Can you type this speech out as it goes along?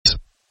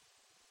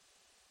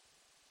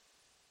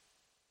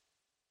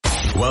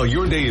While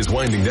your day is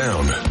winding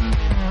down,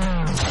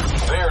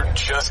 they're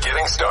just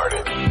getting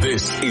started.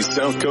 This is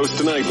South Coast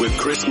Tonight with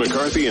Chris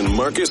McCarthy and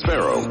Marcus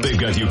Farrow. They've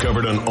got you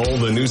covered on all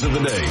the news of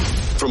the day,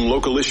 from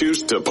local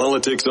issues to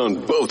politics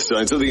on both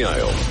sides of the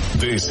aisle.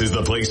 This is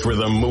the place where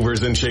the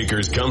movers and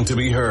shakers come to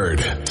be heard,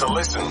 to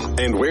listen,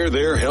 and where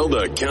they're held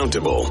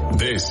accountable.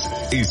 This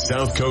is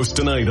South Coast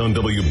Tonight on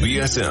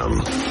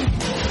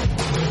WBSM.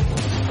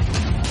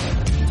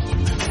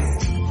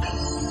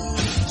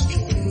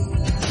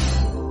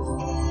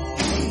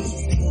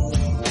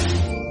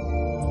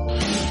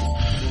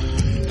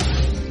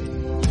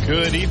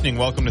 Good evening.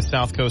 Welcome to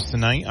South Coast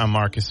Tonight. I'm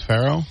Marcus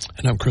Farrow.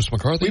 And I'm Chris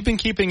McCarthy. We've been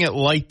keeping it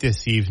light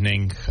this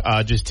evening,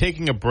 just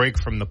taking a break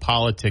from the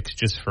politics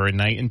just for a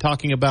night and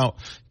talking about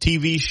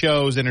TV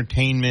shows,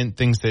 entertainment,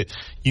 things that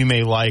you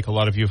may like. A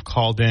lot of you have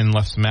called in,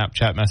 left some app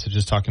chat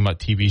messages talking about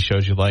TV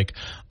shows you like.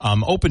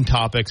 Open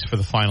topics for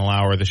the final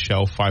hour of the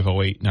show,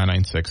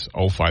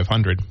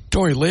 508-996-0500.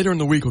 Don't worry, later in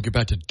the week we'll get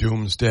back to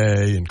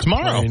Doomsday and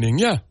tomorrow.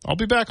 Yeah. I'll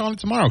be back on it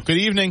tomorrow. Good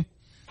evening.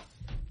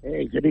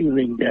 Hey, good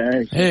evening,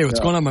 guys. Hey,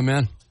 what's going on, my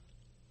man?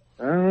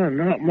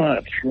 Not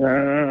much.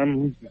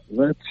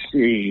 Let's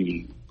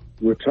see.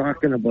 We're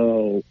talking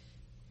about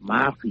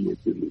mafia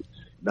dudes.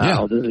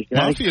 Now, there's a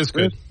guy, Mafia's Chris,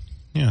 good.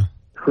 Yeah.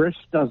 Chris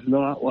does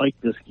not like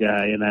this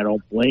guy, and I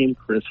don't blame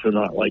Chris for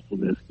not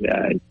liking this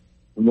guy.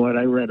 From what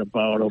I read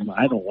about him,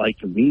 I don't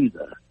like him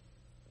either.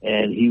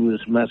 And he was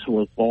messing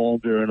with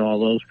Balder and all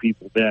those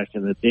people back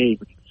in the day,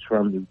 but he's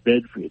from New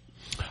Bedford.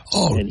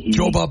 Oh, and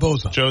Joe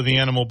Barboza. Joe the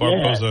Animal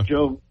Barboza.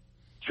 Yeah,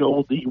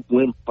 Joel the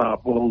Wimp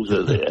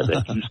Barboza there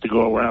that used to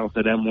go around with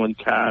an M1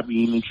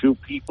 carbine and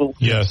shoot people.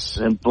 Yes.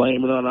 And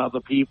blame it on other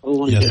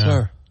people. Yes,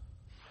 sir.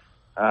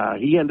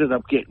 He ended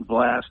up getting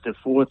blasted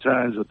 4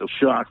 times with a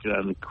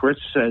shotgun. Chris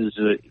says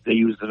they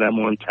used an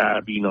M1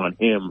 carbine on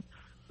him.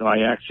 No, I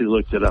actually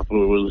looked it up. It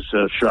was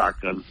a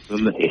shotgun.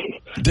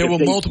 There were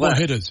multiple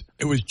hitters.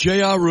 It was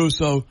J.R.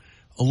 Russo,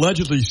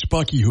 allegedly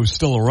Spucky, who's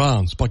still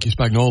around, Spucky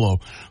Spagnuolo,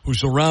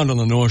 who's around on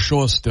the North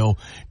Shore still.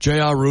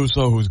 J.R.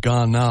 Russo, who's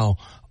gone now.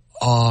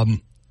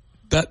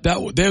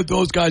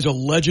 Those guys are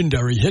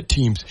legendary hit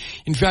teams.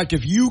 In fact,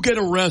 if you get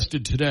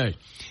arrested today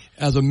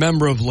as a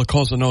member of La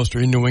Cosa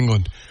Nostra in New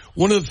England,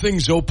 one of the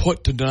things they'll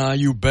put to deny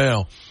you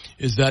bail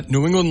is that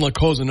New England La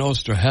Cosa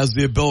Nostra has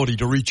the ability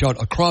to reach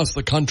out across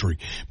the country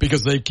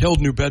because they killed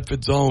New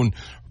Bedford's own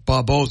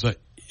Barboza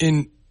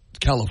in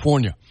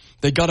California.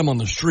 They got him on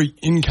the street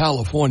in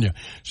California.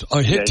 So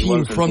a hit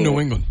team from New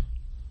England.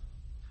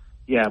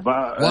 Yeah,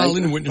 but while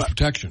in witness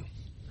protection.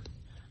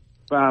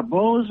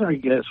 Barboza, I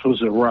guess,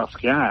 was a rough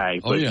guy,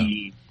 but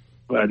he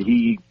was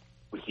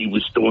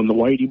doing the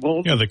Whitey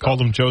Bulls. Yeah, they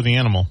called him Joe the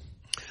Animal.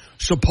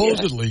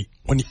 Supposedly,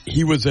 when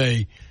he was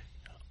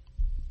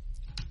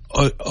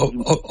what's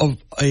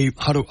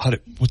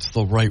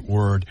the right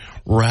word?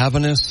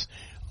 Ravenous,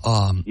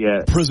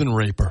 prison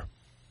raper.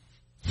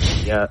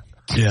 Yeah.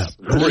 Yeah,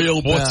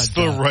 real bad. What's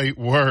the right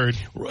word?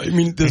 I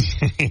mean,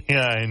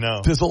 yeah, I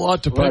know. There's a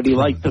lot to pick do you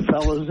like the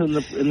fellas in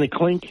the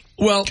clink?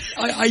 Well,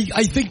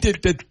 I think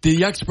that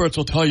the experts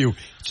will tell you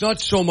it's not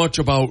so much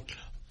about,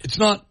 it's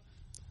not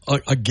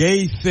a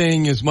gay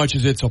thing as much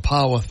as it's a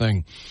power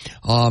thing,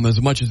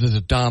 as much as it's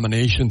a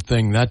domination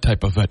thing, that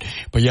type of it.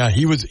 But yeah,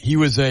 he was he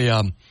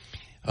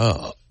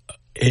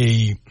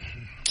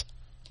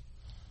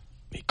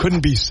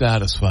couldn't be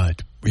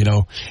satisfied. You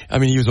know, I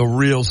mean, he was a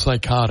real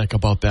psychotic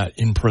about that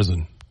in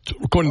prison,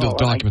 according to the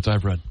documents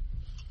I've read.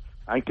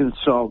 I can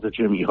solve the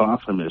Jimmy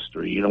Hoffa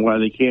mystery. You know why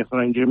they can't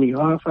find Jimmy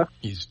Hoffa?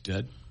 He's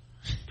dead.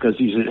 Because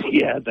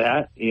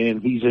that,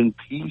 and he's in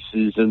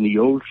pieces in the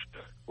ocean.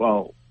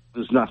 Well,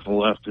 there's nothing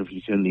left if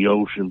he's in the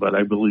ocean, but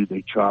I believe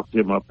they chopped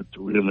him up and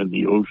threw him in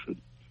the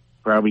ocean.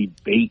 Probably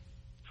bait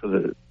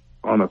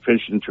on a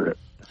fishing trip.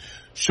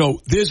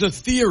 So there's a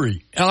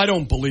theory, and I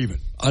don't believe it,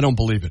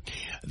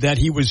 that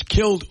he was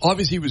killed.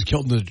 Obviously, he was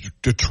killed in the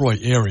Detroit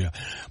area,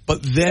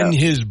 but then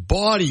his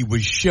body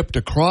was shipped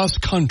across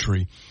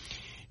country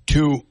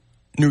to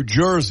New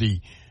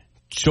Jersey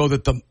so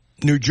that the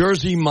New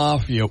Jersey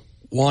Mafia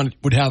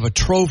would have a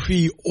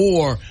trophy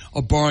or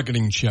a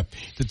bargaining chip,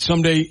 that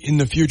someday in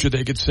the future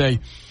they could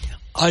say,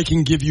 I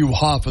can give you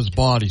Hoffa's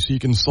body so you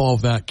can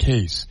solve that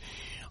case.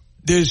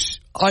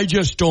 I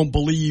just don't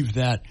believe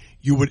that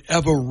you would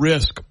ever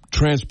risk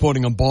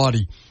transporting a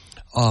body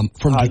from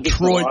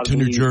Detroit to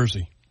New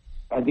Jersey.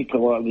 I think a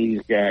lot of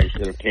these guys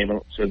that have came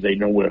out said they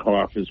know where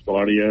Hoffa's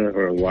body is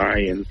or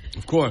lying.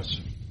 Of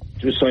course.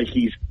 Just like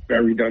he's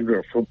buried under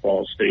a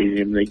football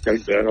stadium. They dug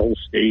that whole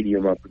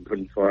stadium up and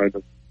couldn't find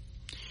him.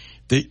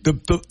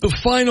 The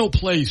final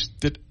place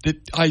that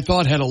I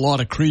thought had a lot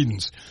of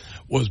credence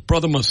was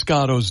Brother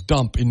Moscato's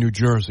dump in New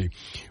Jersey,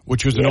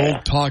 which was an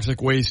old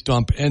toxic waste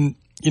dump. And,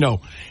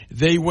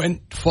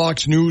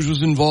 Fox News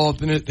was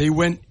involved in it. They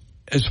went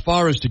as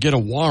far as to get a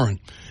warrant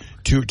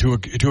to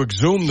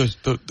exhume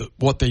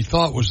what they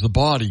thought was the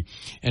body,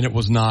 and it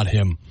was not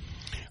him.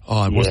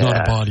 It was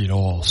not a body at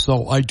all.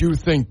 So I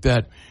think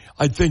that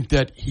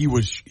he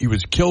was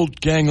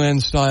killed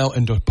gangland style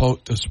and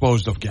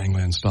disposed of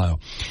gangland style.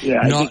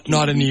 Yeah,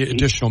 not any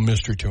additional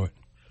mystery to it.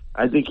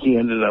 I think he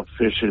ended up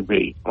fishing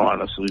bait,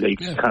 honestly. They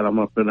cut him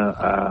up in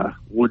a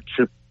wood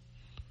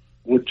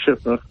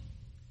chipper.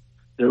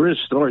 There is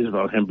stories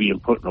about him being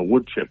put in a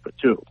wood chipper,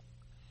 too.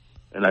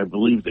 And I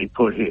believe they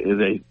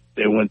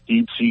went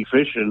deep sea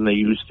fishing and they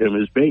used him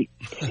as bait.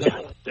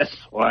 That's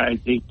why I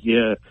think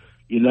you're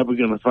never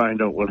going to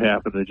find out what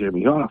happened to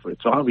Jimmy Hoffa.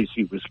 It's obvious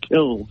he was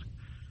killed,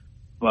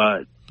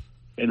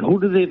 and who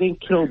do they think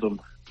killed him?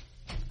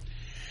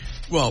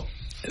 Well,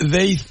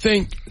 they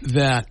think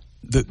that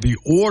the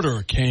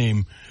order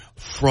came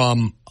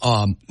from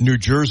New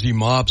Jersey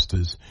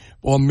mobsters,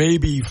 or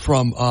maybe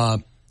from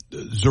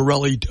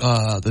Zarelli,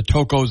 the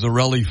Tocco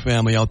Zarelli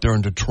family out there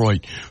in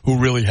Detroit, who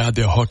really had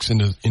their hooks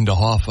into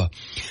Hoffa.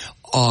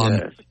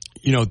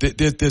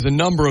 There's a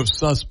number of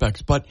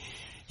suspects, but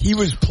he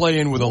was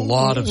playing with a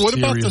lot of. What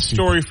about the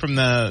story people. from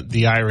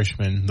the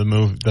Irishman, the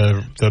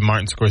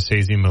Martin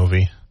Scorsese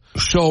movie?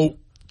 So,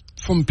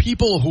 from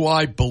people who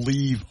I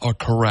believe are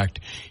correct,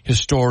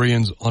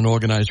 historians on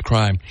organized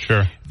crime,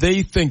 sure,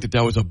 they think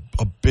that was a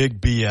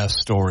big BS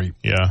story.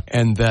 Yeah,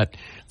 and that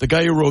the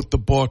guy who wrote the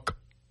book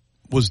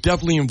was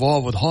definitely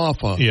involved with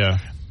Hoffa. Yeah,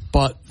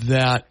 but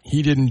that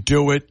he didn't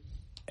do it,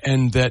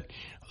 and that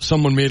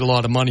someone made a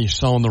lot of money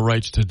selling the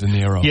rights to De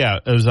Niro. Yeah,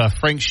 it was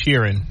Frank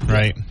Sheeran,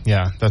 right?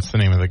 Yeah, that's the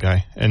name of the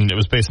guy. And it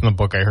was based on the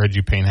book I Heard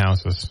You Paint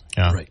Houses.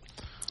 Yeah. Right.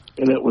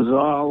 And it was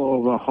all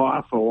over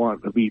Hoffa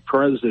wanting to be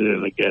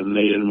president again.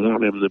 They didn't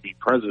want him to be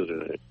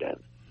president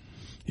again.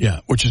 Yeah,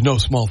 which is no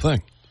small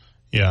thing.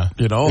 Yeah.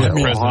 You know? Yeah,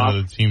 president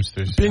of the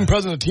Teamsters. Being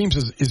president of the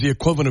Teamsters is the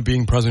equivalent of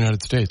being president of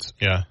the United States.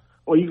 Yeah.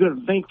 Well, you got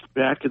to think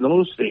back in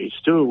those days,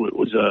 too. It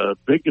was a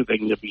bigger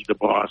thing to be the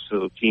boss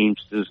of the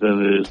Teamsters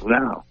than it is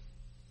now.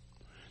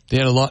 They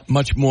had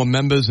much more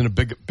members and a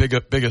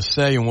bigger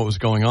say in what was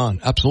going on.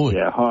 Absolutely.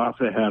 Yeah,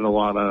 Hoffa had a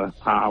lot of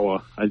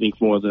power, I think,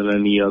 more than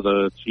any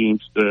other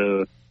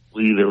Teamster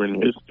leader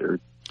in history.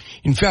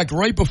 In fact,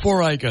 right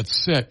before I got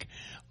sick,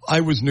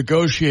 I was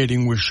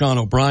negotiating with Sean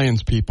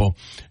O'Brien's people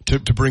to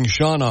bring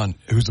Sean on,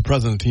 who's the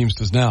president of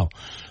Teamsters now.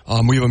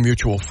 We have a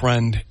mutual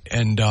friend,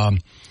 and I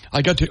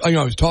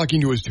was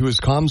talking to his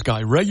comms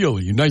guy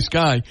regularly, a nice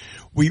guy.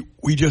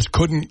 We just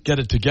couldn't get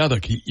it together.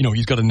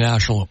 He's got a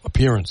national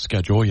appearance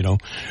schedule,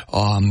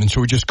 and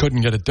so we just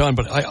couldn't get it done.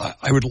 But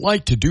I would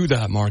like to do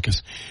that,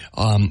 Marcus.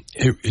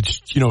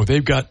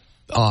 They've got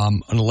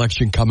an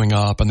election coming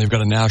up, and they've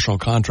got a national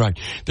contract.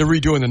 They're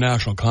redoing the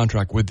national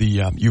contract with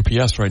the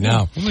UPS right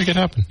now. We'll make it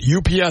happen.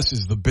 UPS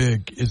is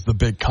the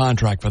big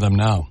contract for them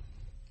now.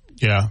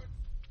 Yeah.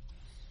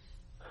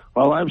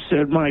 Well, I've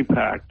said my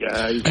part,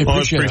 guys. I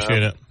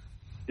appreciate it.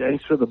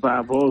 Thanks for the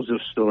Barboza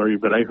story,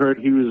 but I heard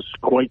he was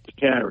quite the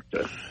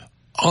character.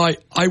 I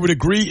would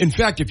agree. In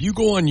fact, if you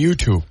go on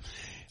YouTube,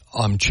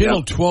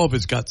 Channel 12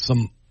 has got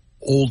some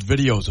old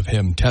videos of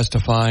him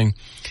testifying.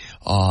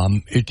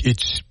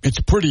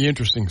 It's pretty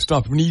interesting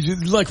stuff. I mean,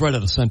 he's like right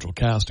out of Central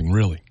Casting,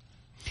 really.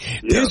 Yeah.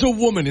 There's a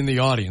woman in the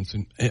audience,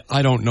 and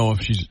I don't know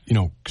if she's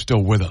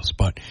still with us,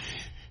 but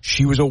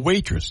she was a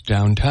waitress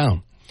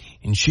downtown,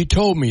 and she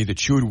told me that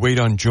she would wait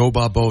on Joe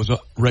Barboza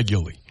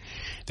regularly.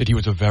 That he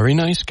was a very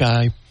nice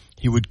guy.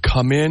 He would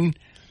come in,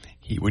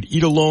 he would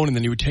eat alone, and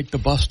then he would take the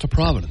bus to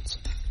Providence.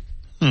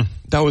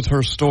 That was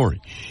her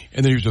story.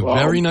 And that he was a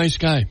very nice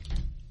guy.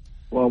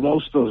 Well,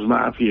 most of those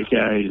mafia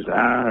guys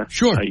are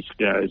nice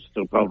guys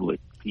to public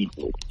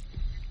people.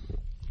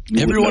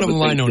 Every one of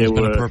them I know has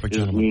been a perfect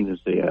gentleman. As mean as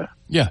they are.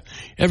 Yeah.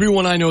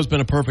 Everyone I know has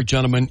been a perfect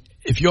gentleman.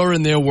 If you're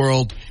in their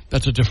world,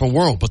 that's a different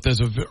world. But there's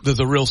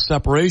a real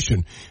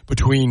separation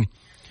between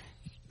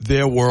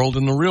their world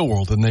and the real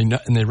world, and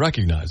they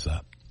recognize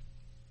that.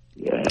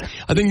 Yeah.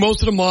 I think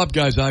most of the mob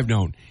guys I've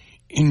known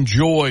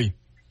enjoy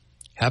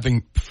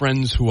having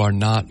friends who are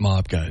not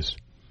mob guys.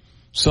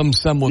 Some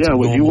semblance of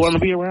would you want to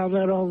be around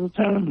that all the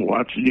time,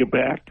 watching your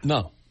back?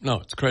 No,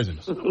 it's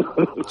craziness.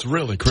 It's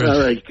really crazy.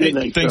 All right, good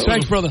night.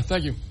 Thanks, brother.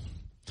 Thank you.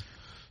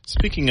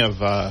 Speaking of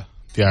The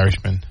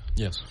Irishman.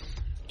 Yes.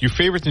 Your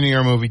favorite De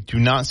Niro movie, do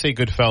not say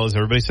Goodfellas.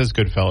 Everybody says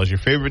Goodfellas. Your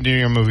favorite De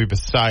Niro movie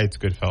besides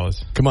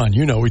Goodfellas? Come on,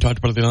 we talked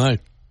about it the other night.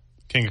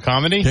 King of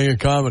Comedy? King of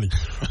Comedy.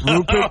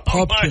 Rupert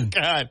Pupkin. Oh,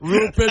 my God.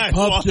 Rupert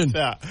Pupkin.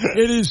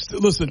 It is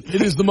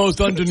the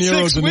most un-De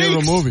Niro De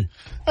Niro movie.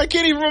 I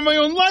can't even run my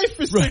own life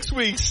for 6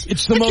 weeks.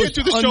 It's the most can't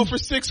do the show for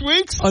 6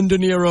 weeks. Un-De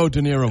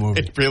Niro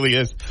movie. It really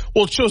is.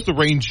 Well, it shows the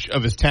range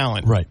of his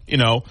talent. Right.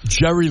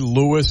 Jerry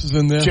Lewis is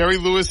in there. Jerry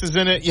Lewis is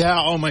in it. Yeah.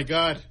 Oh, my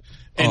God.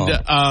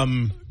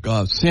 And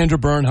Sandra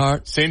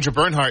Bernhardt. Sandra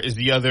Bernhardt is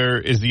the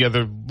other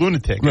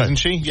lunatic, right. Isn't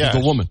she? Yeah,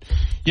 she's the woman.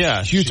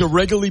 Yeah, she used to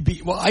regularly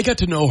be. Well, I got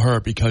to know her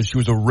because she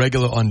was a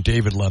regular on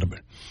David Letterman.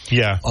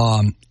 Yeah.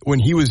 When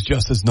he was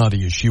just as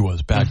nutty as she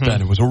was back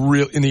then, it was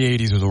in the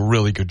 80s. It was a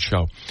really good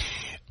show.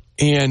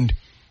 And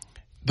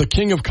the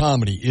King of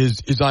Comedy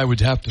is I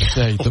would have to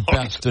say the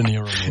best De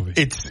Niro movie.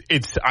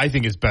 It's I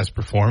think his best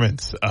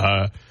performance.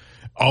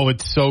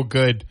 It's so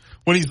good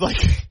when he's like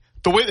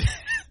the way.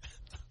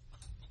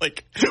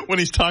 Like when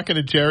he's talking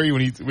to Jerry, when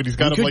he's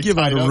got him like give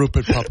out a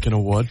Rupert Pupkin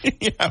award.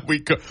 Yeah,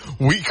 we could.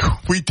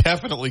 We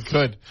definitely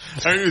could.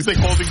 I mean, he was like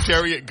holding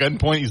Jerry at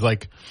gunpoint. He's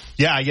like,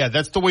 yeah,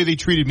 that's the way they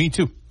treated me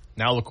too.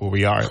 Now look where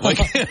we are. Like,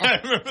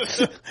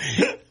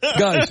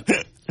 guys,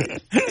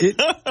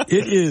 it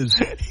is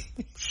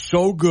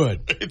so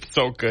good. It's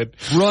so good.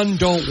 Run,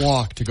 don't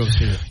walk to go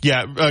see it.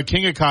 Yeah,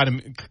 King of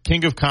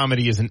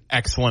Comedy is an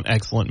excellent,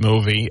 excellent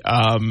movie.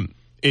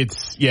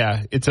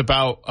 It's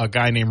about a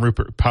guy named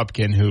Rupert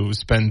Pupkin who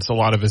spends a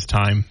lot of his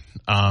time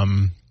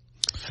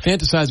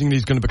fantasizing that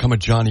he's going to become a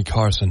Johnny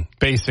Carson.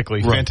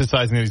 Basically, right.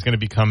 Fantasizing that he's going to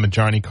become a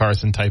Johnny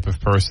Carson type of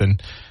person.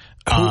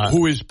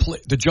 Who is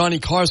the Johnny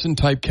Carson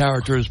type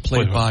character is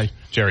played by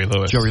Jerry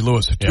Lewis.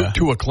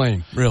 To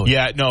acclaim, really.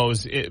 Yeah, no,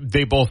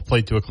 they both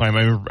played to acclaim.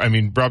 I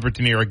mean, Robert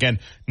De Niro, again,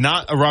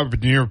 not a Robert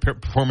De Niro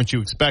performance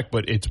you expect,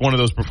 but it's one of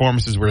those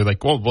performances where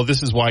like, well,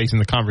 this is why he's in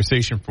the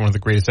conversation for one of the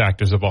greatest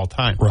actors of all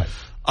time. Right.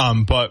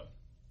 But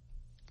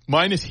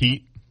mine is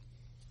Heat.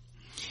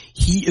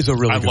 He is a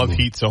really good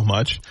movie. Heat so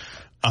much.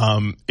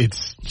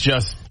 It's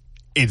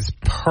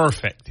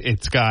perfect.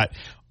 It's got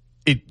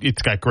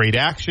great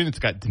action. It's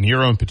got De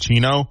Niro and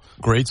Pacino.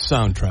 Great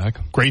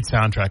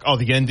soundtrack. Oh,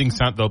 the ending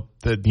sound,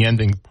 the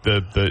ending,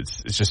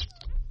 it's just,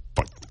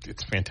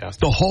 it's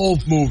fantastic. The whole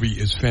movie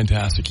is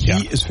fantastic.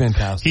 Heat is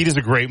fantastic. Heat is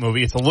a great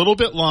movie. It's a little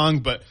bit long,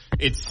 but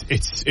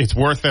it's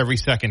worth every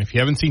second. If you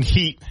haven't seen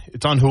Heat,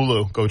 it's on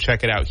Hulu. Go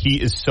check it out.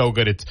 Heat is so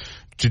good. It's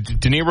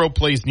De Niro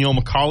plays Neil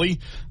McCauley,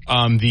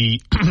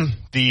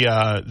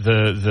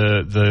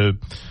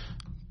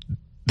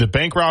 the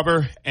bank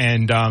robber,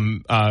 and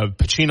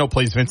Pacino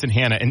plays Vincent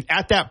Hanna. And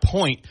at that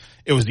point,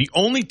 it was the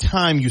only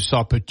time you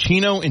saw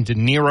Pacino and De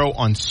Niro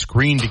on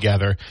screen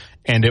together,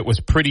 and it was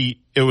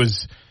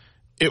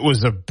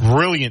a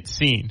brilliant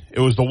scene. It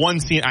was the one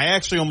scene I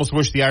actually almost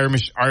wish The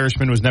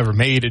Irishman was never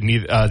made, and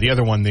the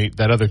other one,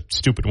 that other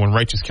stupid one,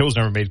 Righteous Kill, was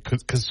never made,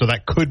 so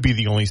that could be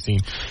the only scene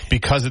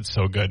because it's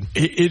so good.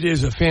 It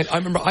is a fan. I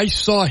remember I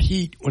saw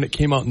Heat when it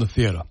came out in the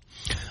theater.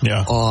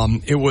 Yeah.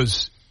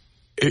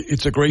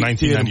 It's a great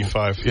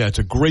 1995. Yeah, it's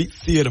a great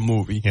theater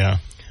movie. Yeah.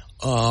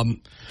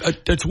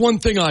 That's one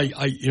thing I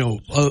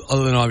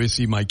other than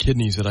obviously my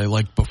kidneys that I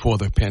liked before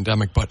the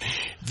pandemic, but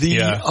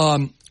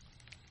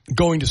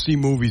going to see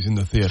movies in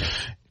the theater.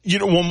 You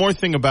know, one more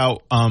thing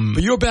about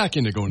but you're back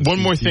into going to one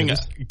see more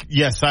theaters. thing.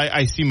 Yes,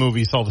 I see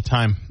movies all the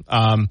time.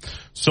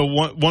 So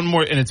one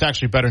more, and it's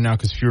actually better now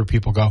because fewer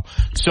people go.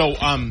 So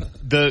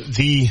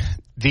the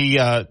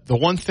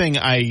one thing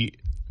I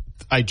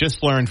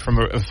just learned from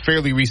a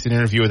fairly recent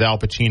interview with Al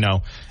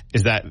Pacino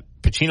is that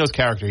Pacino's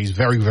character, he's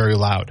very, very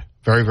loud.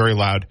 Very, very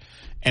loud.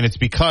 And it's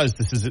because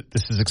this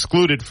is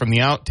excluded from the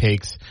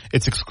outtakes.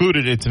 It's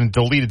excluded. It's in a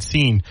deleted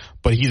scene.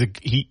 But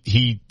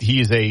he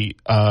is a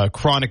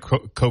chronic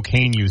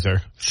cocaine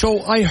user. So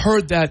I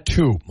heard that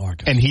too,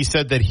 Marcus. And he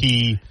said that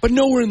But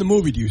nowhere in the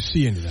movie do you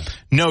see any of that.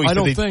 No, I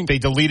don't think they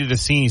deleted a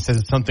scene. He says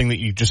it's something that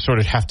you just sort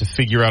of have to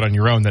figure out on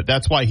your own.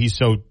 That's why he's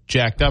so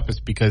jacked up,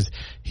 is because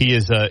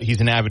he's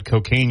an avid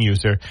cocaine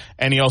user,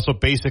 and he also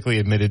basically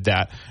admitted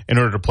that in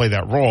order to play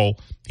that role,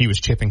 he was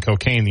chipping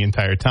cocaine the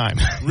entire time.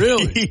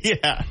 Really?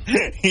 Yeah.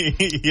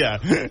 Yeah.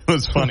 It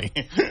was funny.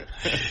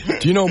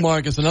 Do you know,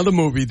 Marcus, another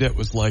movie that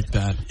was like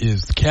that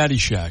is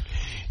Caddyshack.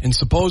 And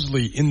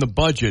supposedly in the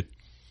budget,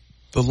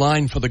 the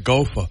line for the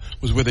gopher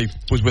was where they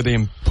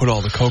put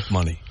all the coke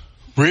money.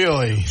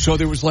 Really? So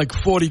there was like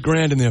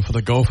 $40,000 in there for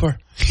the gopher.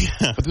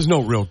 Yeah. But there's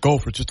no real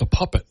gopher, it's just a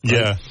puppet. Right?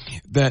 Yeah.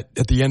 That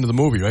at the end of the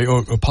movie, right?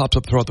 Or pops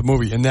up throughout the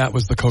movie, and that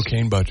was the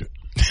cocaine budget.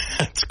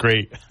 That's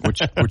great. Which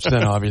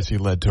then obviously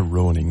led to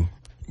ruining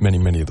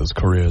many of those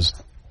careers.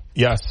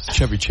 Yes.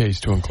 Chevy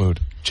Chase to include.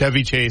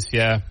 Chevy Chase,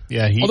 yeah.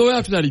 Although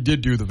after that he did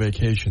do The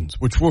Vacations,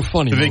 which were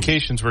funny. The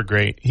Vacations were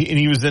great.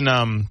 He was in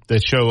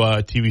the show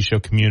TV show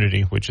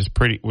Community, which was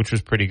pretty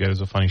good. It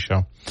was a funny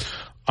show.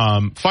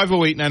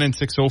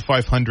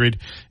 508-996-0500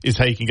 is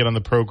how you can get on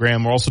the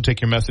program. We'll also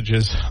take your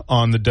messages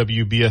on the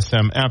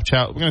WBSM app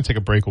chat. We're going to take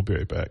a break. We'll be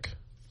right back.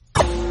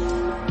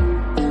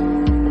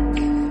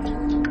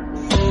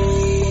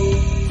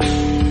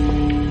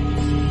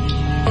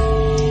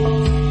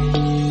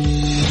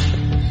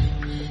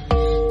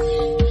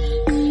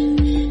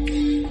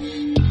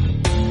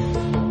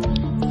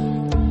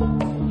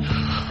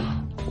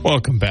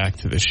 Welcome back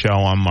to the show.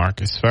 I'm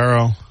Marcus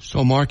Farrow.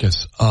 So,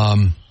 Marcus,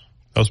 that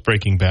was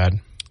Breaking Bad.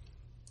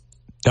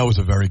 That was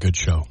a very good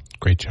show.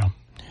 Great show.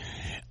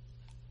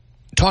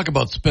 Talk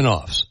about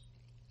spinoffs.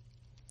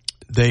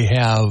 They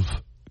have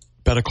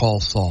Better Call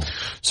Saul.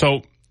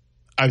 So,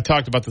 I've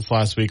talked about this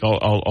last week.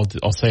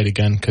 I'll say it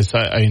again because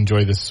I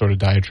enjoy this sort of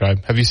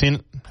diatribe. Have you seen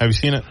it?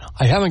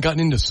 I haven't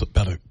gotten into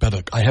Better.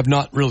 I have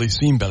not really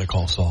seen Better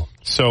Call Saul.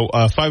 So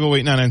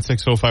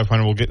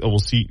 508-996-0500. We'll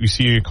see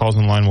your calls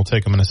in line. We'll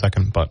take them in a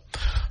second. But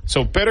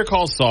so Better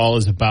Call Saul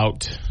is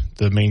about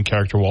the main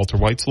character, Walter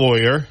White's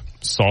lawyer,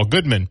 Saul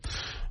Goodman,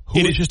 who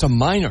is just a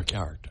minor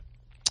character.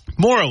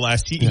 More or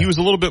less, he was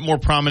a little bit more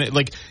prominent.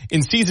 Like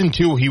in season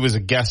 2, he was a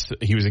guest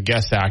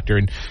actor,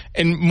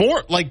 and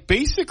more like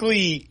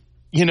basically.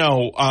 You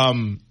know,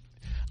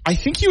 I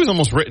think he was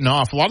almost written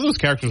off. A lot of those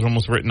characters were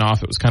almost written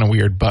off. It was kind of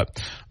weird,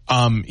 but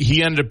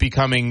he ended up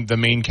becoming the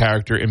main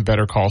character in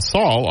Better Call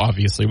Saul,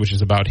 obviously, which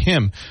is about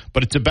him.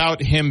 But it's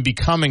about him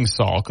becoming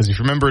Saul, because if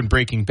you remember in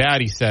Breaking Bad,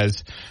 he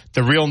says,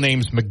 the real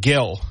name's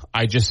McGill.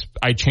 I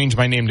changed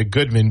my name to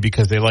Goodman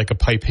because they like a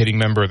pipe-hitting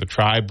member of the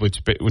tribe,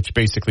 which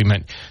basically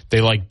meant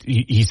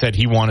he said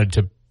he wanted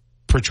to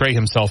portray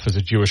himself as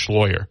a Jewish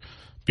lawyer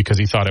because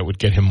he thought it would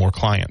get him more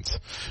clients.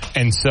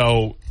 And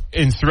so...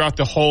 And throughout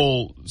the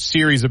whole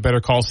series of Better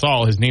Call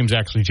Saul, his name's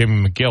actually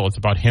Jimmy McGill. It's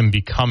about him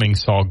becoming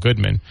Saul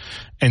Goodman.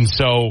 And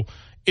so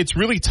it's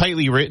really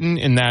tightly written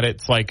in that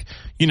it's like,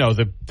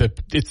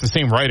 it's the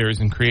same writers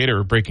and creator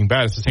of Breaking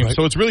Bad. It's the same. Right.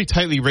 So it's really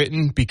tightly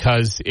written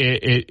because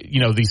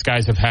these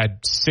guys have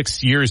had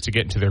 6 years to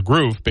get into their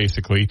groove,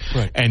 basically.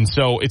 Right. And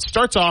so it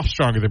starts off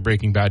stronger than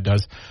Breaking Bad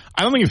does.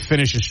 I don't think it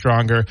finishes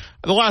stronger.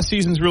 The last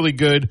season's really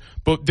good,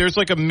 but there's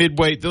like a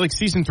midway, like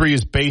season 3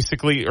 is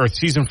basically, or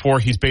season 4,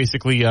 he's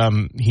basically,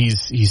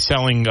 he's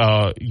selling,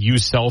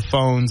 used cell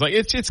phones. Like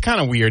it's kind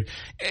of weird.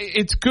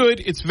 It's good.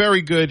 It's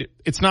very good.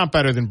 It's not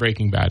better than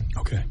Breaking Bad.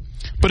 Okay.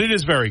 But it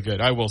is very good,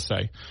 I will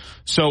say.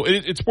 So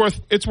it's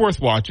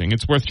worth watching.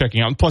 It's worth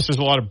checking out. And plus, there's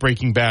a lot of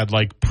Breaking Bad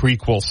like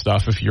prequel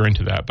stuff if you're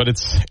into that. But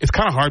it's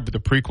kind of hard with the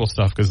prequel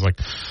stuff because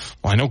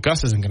I know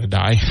Gus isn't going to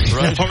die,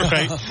 right?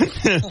 Right?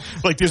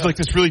 Like there's like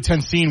this really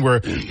tense scene where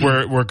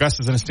Gus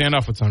is in a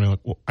standoff with somebody.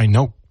 Like, well, I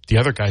know the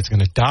other guy's going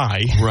to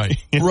die, right?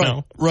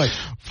 Right.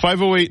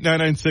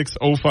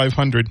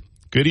 508-996-0500.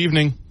 Good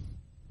evening.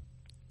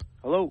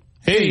 Hello.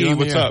 Hey,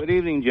 what's up? Good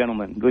evening,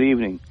 gentlemen. Good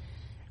evening.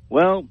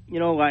 Well,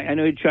 I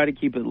know you try to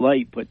keep it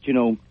light, but,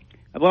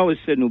 I've always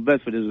said New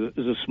Bedford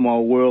is a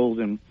small world,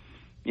 and,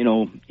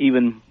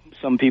 even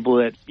some people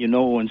that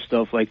and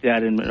stuff like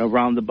that, and a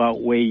roundabout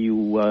way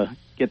you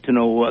get to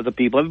know other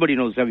people. Everybody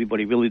knows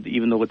everybody, really,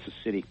 even though it's a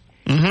city.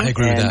 Mm-hmm. I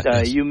agree with that.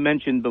 And you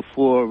mentioned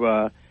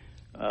before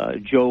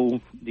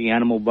Joe, the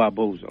Animal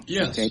Barboza.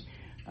 Yes. Okay?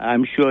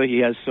 I'm sure he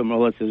has some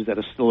relatives that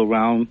are still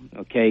around,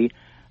 okay,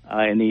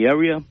 in the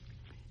area.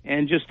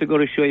 And just to go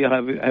to show you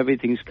how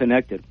everything's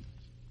connected.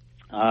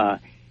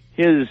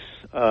 His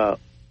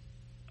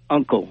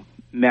uncle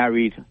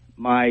married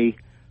my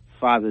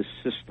father's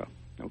sister,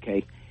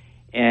 okay?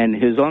 And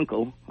his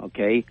uncle,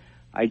 okay,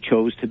 I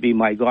chose to be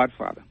my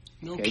godfather.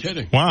 No okay?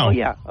 kidding. Wow.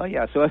 Oh,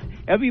 yeah. So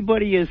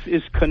everybody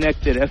is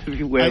connected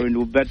everywhere in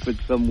New Bedford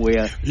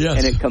somewhere, yes.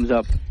 And it comes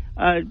up.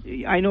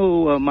 I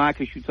know,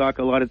 Marcus, you talk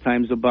a lot of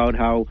times about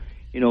how,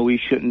 we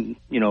shouldn't,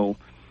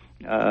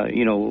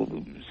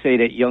 say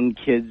that young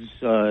kids,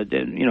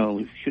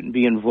 shouldn't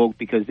be invoked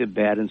because they're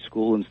bad in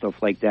school and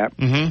stuff like that.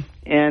 Mm-hmm.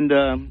 And,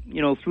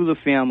 through the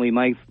family,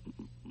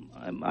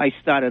 I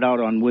started out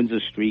on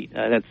Windsor Street.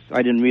 I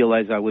didn't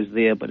realize I was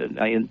there, but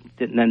I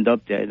didn't end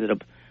up there. I ended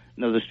up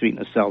another street in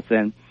the South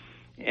End.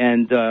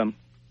 And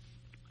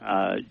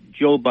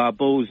Joe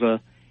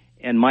Barboza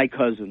and my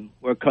cousin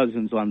were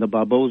cousins on the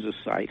Barboza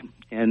side.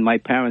 And my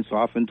parents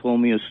often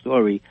told me a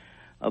story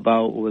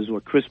about was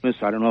Christmas.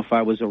 I don't know if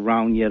I was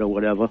around yet or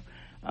whatever.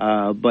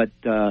 But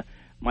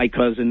my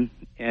cousin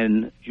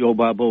and Joe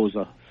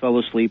Barboza fell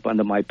asleep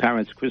under my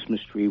parents' Christmas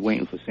tree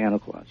waiting for Santa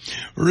Claus.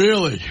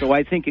 Really? So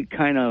I think it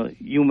kind of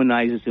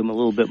humanizes him a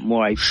little bit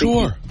more. I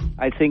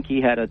think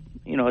he had a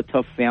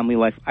tough family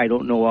life. I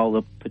don't know all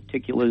the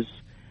particulars.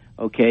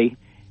 Okay,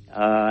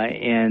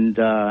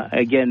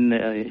 again,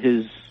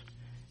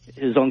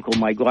 his uncle,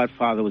 my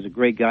godfather, was a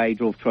great guy. He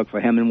drove truck for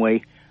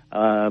Hemingway.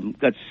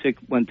 Got sick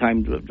one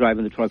time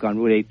driving the truck on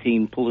Route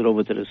 18, pulled it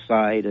over to the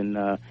side, and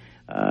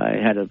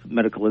had a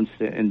medical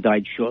incident and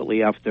died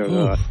shortly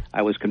after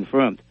I was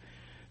confirmed.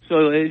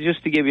 So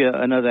just to give you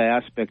another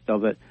aspect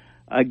of it,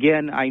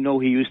 again, I know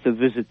he used to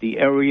visit the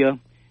area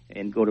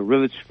and go to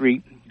Rivet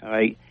Street, all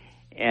right?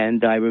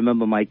 And I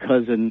remember my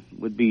cousin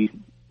would be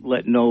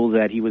let know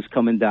that he was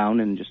coming down,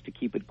 and just to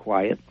keep it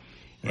quiet.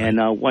 Right. And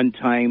one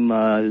time,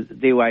 I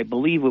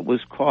believe it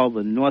was called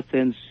the North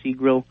End Sea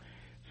Grill.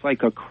 It's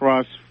like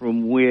across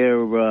from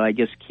where, I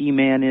guess,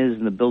 Keyman is,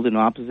 and the building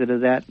opposite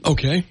of that.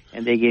 Okay.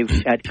 And they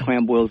had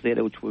clam boils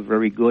there, which were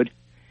very good.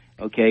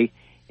 Okay.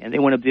 And they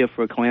went up there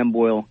for a clam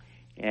boil.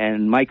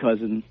 And my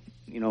cousin,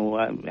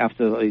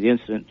 after the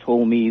incident,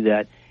 told me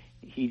that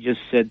he just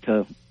said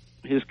to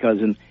his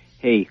cousin,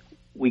 hey,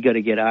 we got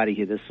to get out of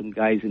here. There's some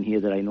guys in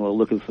here that I know are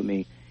looking for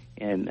me.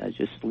 And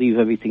just leave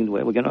everything the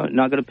way we're not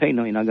going to pay.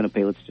 No, you're not going to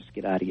pay. Let's just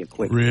get out of here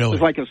quick. Really? It was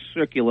like a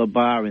circular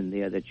bar in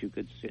there that you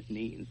could sit and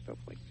eat and stuff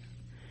like that.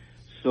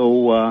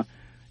 So,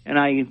 and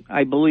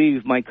I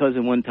believe my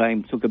cousin one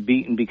time took a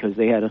beating because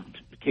they had a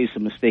case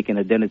of mistaken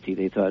identity.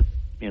 They thought,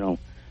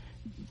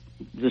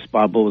 this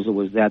Barboza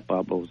was that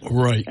Barboza.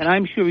 Right. And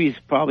I'm sure he's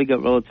probably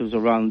got relatives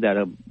around that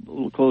are a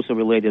little closer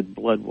related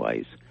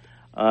blood-wise.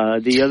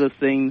 The other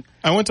thing...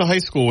 I went to high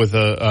school with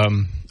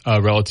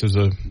relatives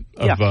of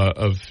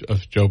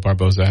Joe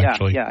Barboza,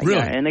 actually. Yeah, really?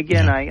 Yeah. And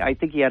again, I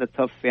think he had a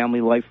tough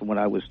family life from what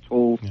I was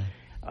told. Yeah.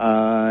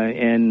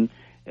 And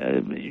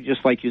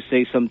just like you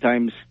say,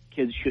 sometimes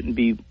kids shouldn't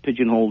be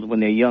pigeonholed when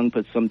they're young,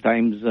 but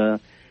sometimes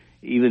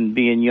even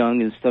being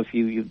young and stuff,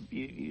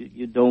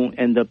 you don't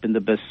end up in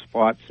the best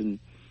spots. And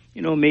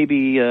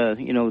maybe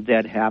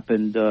that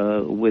happened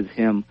with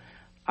him.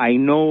 I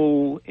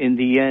know in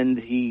the end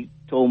he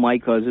told my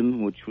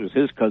cousin, which was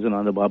his cousin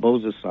on the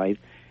Barboza side,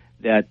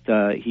 that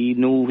he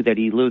knew that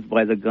he lived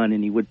by the gun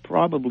and he would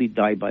probably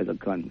die by the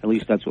gun. At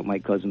least that's what my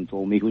cousin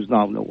told me, who's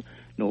now no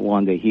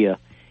longer here.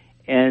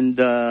 And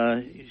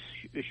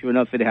sure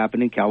enough, it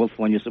happened in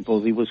California.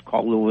 Supposedly he was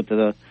called over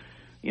to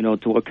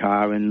to a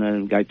car, and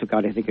the guy took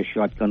out, I think, a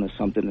shotgun or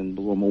something and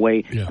blew him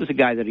away. Yeah. It was a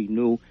guy that he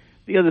knew.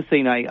 The other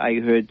thing I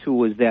heard, too,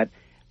 was that,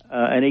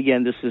 and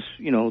again, this is,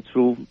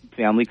 through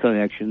family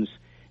connections,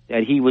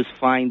 that he was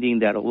finding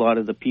that a lot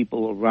of the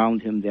people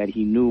around him that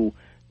he knew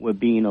were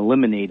being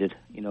eliminated,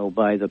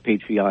 by the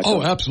patriarchal.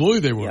 Oh,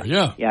 absolutely they were,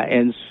 yeah. Yeah,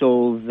 and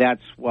so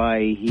that's why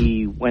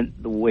he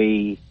went the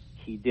way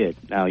he did.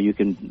 Now, you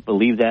can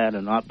believe that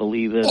or not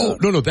believe it. Oh,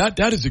 no,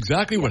 that is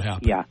exactly what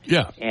happened. Yeah.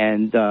 Yeah.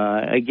 And,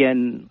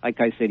 again, like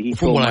I said,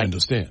 From what I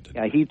understand.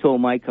 Yeah, he told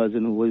my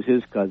cousin, who was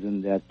his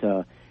cousin,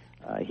 that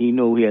he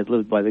knew he had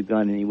lived by the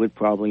gun and he would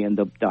probably end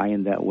up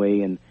dying that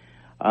way. And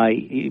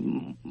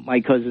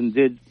my cousin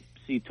did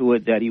see to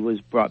it that he was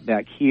brought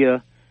back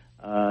here.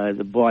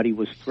 The body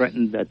was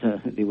threatened that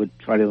they would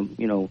try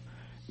to,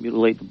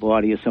 mutilate the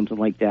body or something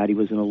like that. He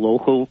was in a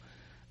local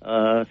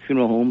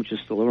funeral home, which is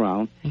still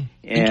around.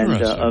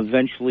 And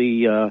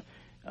eventually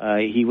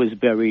he was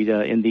buried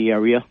in the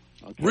area.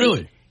 Okay?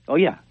 Really? Oh,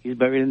 yeah, he's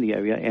buried in the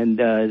area. And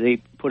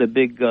they put a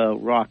big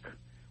rock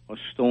or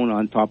stone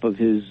on top of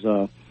his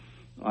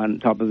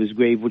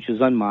grave, which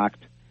is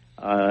unmarked,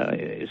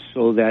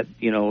 so that,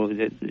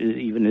 that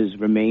even his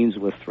remains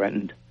were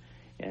threatened.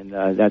 And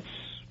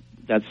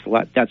that's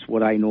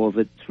what I know of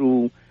it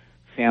through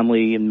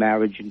family and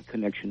marriage and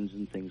connections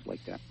and things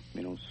like that.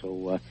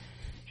 So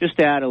just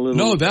to add a little.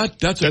 No,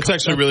 that's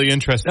actually really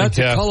interesting. That's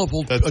a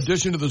colorful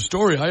addition to the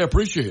story. I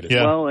appreciate it.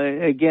 Yeah. Well,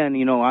 again,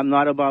 I'm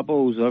not a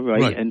Barboza,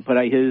 right? But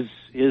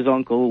his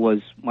uncle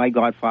was my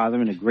godfather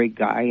and a great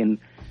guy, and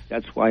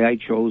that's why I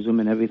chose him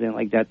and everything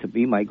like that to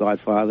be my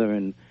godfather.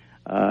 And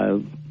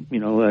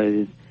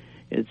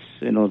it's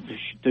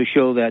to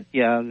show that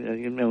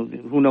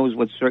who knows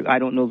I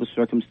don't know the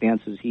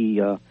circumstances. He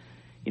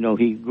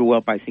grew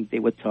up. I think they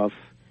were tough.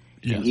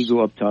 Yes. And he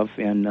grew up tough,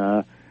 and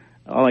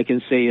all I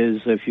can say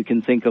is, if you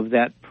can think of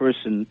that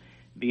person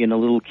being a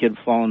little kid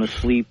falling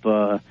asleep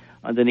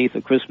underneath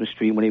a Christmas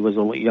tree when he was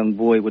a young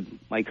boy with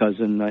my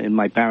cousin in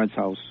my parents'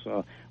 house,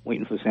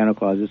 waiting for Santa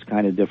Claus, it's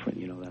kind of different,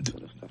 that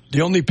sort of stuff.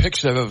 The only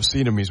picture I've ever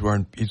seen him, he's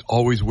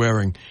always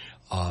wearing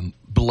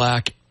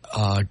black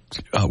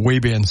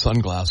Ray-Ban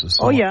sunglasses.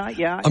 So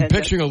yeah. I'm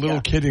picturing a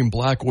little kid in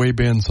black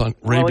Ray-Ban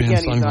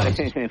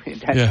sunglasses.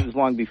 That was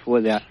long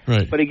before that.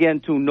 Right. But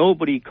again, too,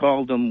 nobody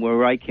called him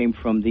where I came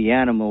from the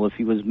animal. If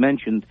he was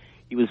mentioned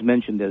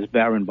as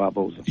Baron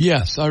Barboza.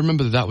 Yes, I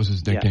remember that was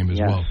his nickname as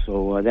well.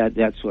 So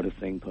that sort of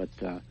thing. But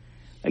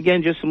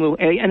again, just some little.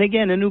 And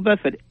again, in New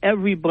Bedford,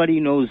 everybody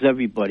knows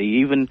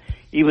everybody.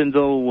 Even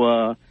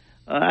though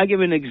I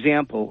give an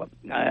example.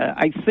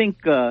 I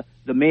think the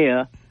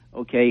mayor.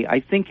 Okay,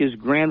 I think his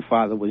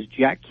grandfather was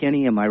Jack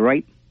Kenny. Am I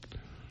right?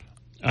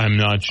 I'm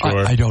not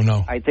sure. I don't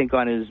know. I think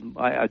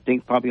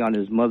probably on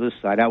his mother's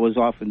side. I was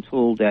often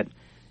told that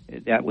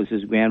was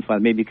his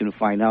grandfather. Maybe you can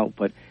find out.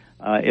 But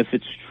if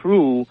it's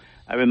true,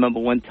 I remember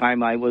one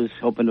time I was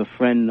helping a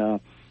friend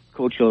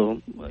coach.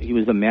 He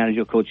was the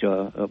manager, coach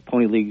a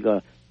Pony League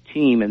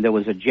team, and there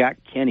was a Jack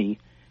Kenny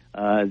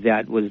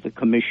that was the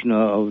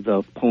commissioner of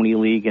the Pony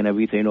League and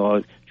everything,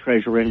 or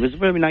treasurer. And he was a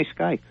very nice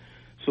guy.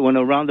 So in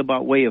a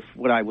roundabout way, if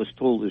what I was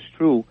told is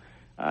true,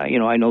 I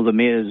know the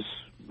mayor's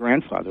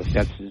grandfather, if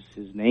that's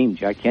his name,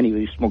 Jack Kenny.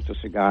 He smoked a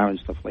cigar and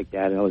stuff like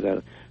that. I was at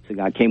a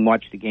cigar, came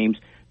watch the games.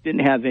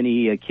 Didn't have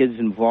any kids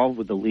involved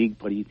with the league,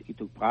 but he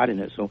took part in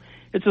it. So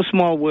it's a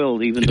small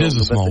world, even though it is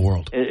a small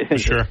world. For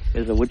sure.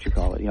 Is a what you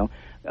call it,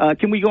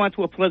 Can we go on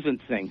to a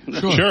pleasant thing?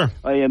 Sure.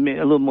 A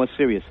little more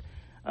serious.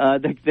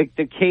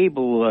 The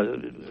cable.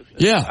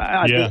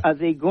 Are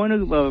they going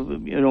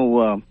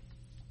to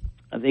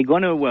Are they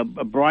going to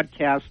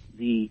broadcast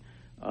the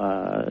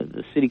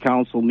city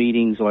council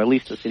meetings, or at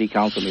least the city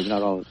council, maybe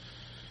not all?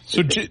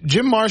 So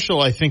Jim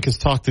Marshall, I think, has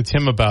talked to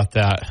Tim about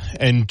that.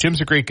 And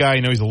Jim's a great guy. I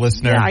know he's a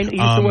listener. Yeah, he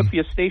used to work for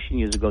your station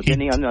years ago,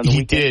 didn't he? On the he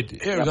weekend?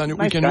 did. Yeah, he was on the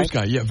Weekend News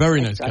guy. Yeah,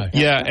 very nice guy.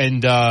 Yeah,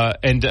 and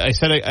I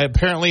said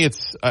apparently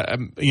it's a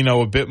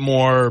bit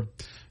more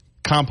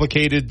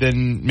complicated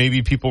than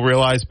maybe people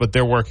realize, but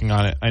they're working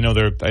on it. I know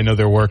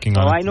they're working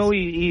on it. I know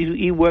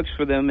he works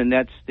for them, and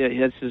that's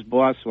his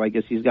boss. So I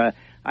guess he's got.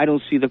 I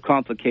don't see the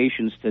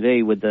complications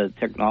today with the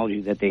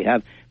technology that they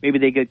have. Maybe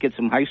they get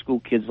some high school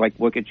kids like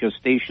work at your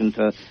station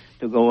to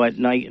go at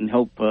night and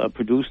help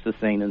produce the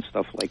thing and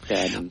stuff like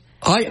that. And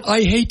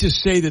I hate to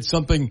say that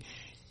something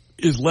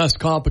is less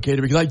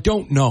complicated because I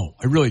don't know.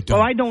 I really don't.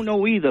 Well, I don't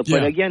know either.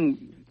 But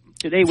again,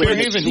 today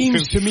it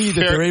seems to me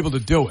that they're able to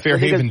do it.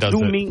 Fairhaven does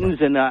Zoom it. meetings,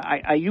 and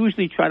I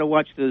usually try to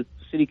watch the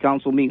city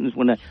council meetings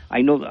when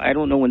I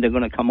don't know when they're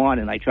going to come on,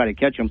 and I try to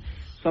catch them.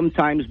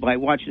 Sometimes by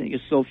watching it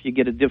yourself, you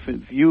get a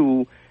different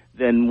view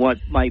than what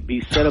might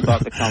be said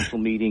about the council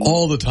meeting.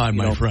 All the time,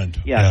 my friend.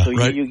 Yeah, so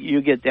right?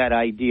 you get that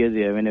idea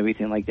there and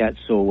everything like that.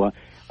 So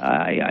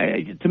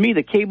to me,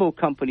 the cable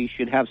company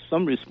should have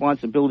some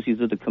responsibilities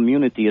to the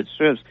community it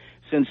serves,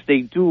 since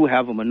they do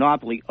have a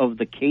monopoly of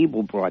the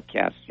cable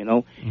broadcast,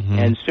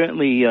 and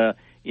certainly,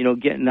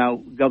 getting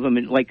out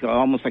government like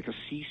almost like a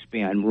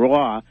C-SPAN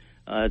raw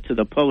to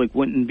the public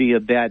wouldn't be a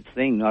bad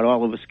thing. Not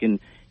all of us can,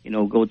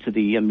 go to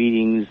the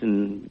meetings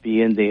and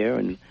be in there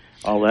and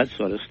all that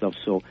sort of stuff.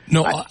 So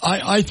no,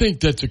 I think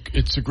that's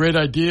it's a great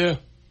idea.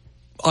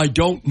 I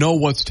don't know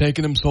what's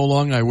taken them so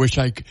long. I wish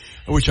I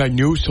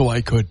knew so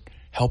I could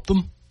help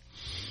them.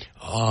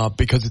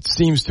 Because it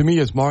seems to me,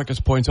 as Marcus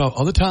points out,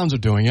 other towns are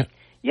doing it.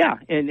 Yeah,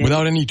 and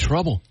without any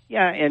trouble.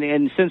 Yeah,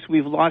 and since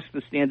we've lost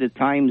the Standard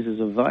Times as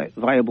a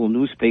viable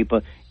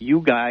newspaper,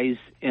 you guys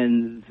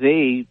and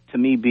they, to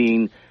me,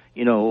 being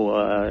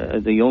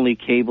the only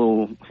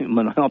cable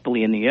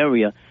monopoly in the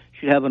area,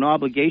 should have an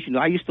obligation.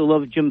 I used to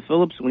love Jim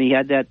Phillips when he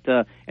had that,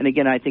 and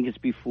again, I think it's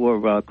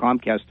before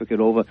Comcast took it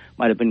over.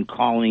 Might have been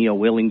Colony or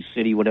Whaling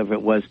City, whatever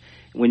it was.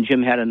 When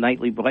Jim had a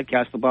nightly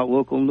broadcast about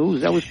local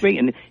news, that was great.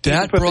 And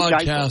that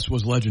broadcast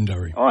was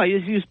legendary. Oh,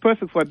 he was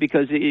perfect for it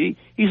because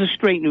he's a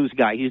straight news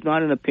guy. He's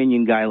not an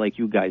opinion guy like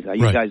you guys are.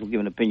 You guys will give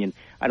an opinion.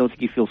 I don't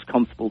think he feels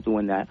comfortable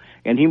doing that.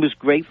 And he was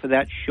great for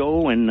that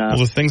show. And well,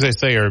 the things I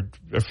say are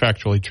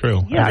factually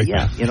true. Yeah, and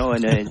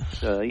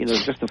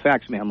it's just the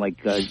facts, man.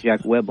 Like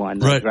Jack Webb on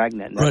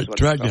Dragnet and that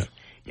sort of stuff.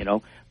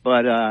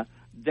 But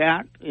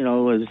that,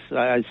 is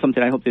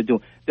something I hope they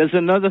do. There's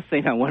another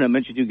thing I want to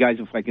mention to you guys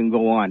if I can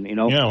go on,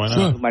 Yeah, why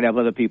not? We might have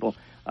other people.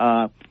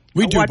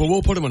 We do, but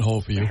we'll put them on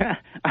hold for you.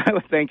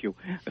 Thank you,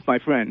 my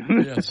friend.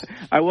 Yes.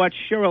 I watched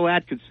Cheryl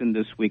Atkinson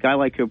this week. I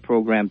like her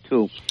program,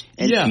 too.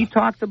 And she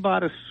talked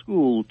about a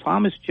school,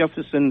 Thomas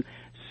Jefferson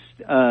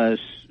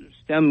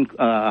STEM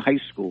High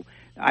School.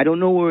 I don't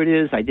know where it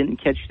is. I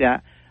didn't catch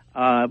that.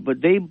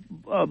 But they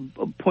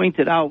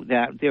pointed out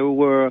that there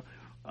were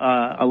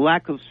a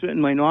lack of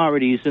certain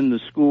minorities in the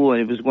school,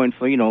 and it was going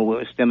for,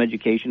 STEM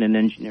education and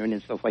engineering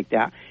and stuff like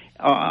that.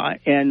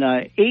 And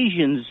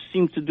Asians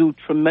seem to do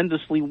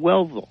tremendously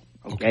well, though,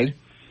 okay?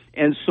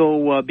 And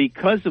so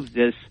because of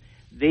this,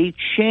 they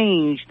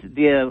changed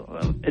their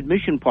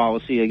admission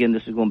policy, again,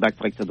 this is going back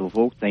to the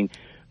vote thing,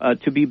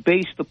 to be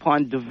based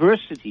upon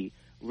diversity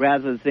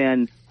rather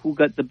than who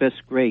got the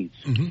best grades.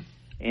 Mm-hmm.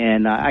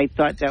 And I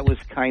thought that was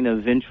kind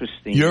of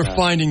interesting. You're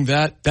finding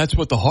that's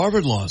what the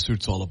Harvard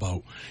lawsuit's all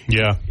about.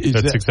 Yeah,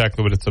 that's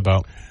exactly what it's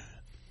about.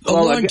 A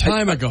long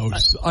time ago,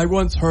 I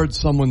once heard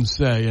someone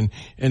say,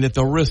 and at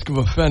the risk of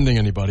offending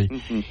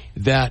anybody,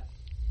 that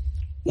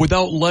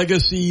without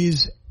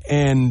legacies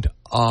and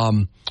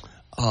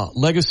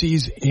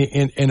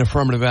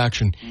affirmative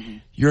action,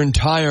 your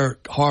entire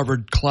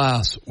Harvard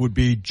class would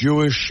be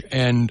Jewish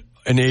and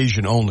an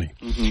Asian only.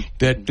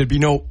 That there'd be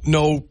no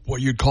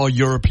what you'd call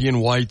European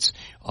whites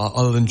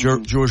other than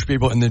Jewish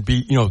people, and there'd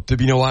be no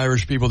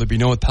Irish people, there'd be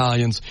no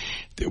Italians.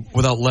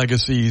 Without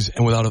legacies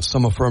and without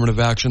some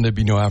affirmative action, there'd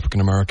be no African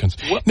Americans.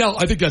 Now,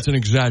 I think that's an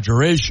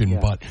exaggeration,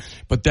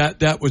 but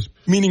that was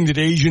meaning that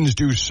Asians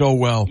do so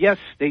well. Yes,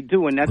 they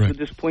do, and that's what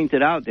this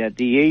pointed out, that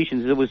the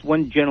Asians, there was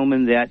one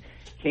gentleman that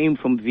came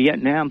from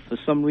Vietnam. For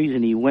some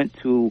reason, he went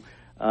to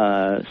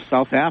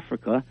South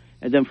Africa,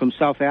 and then from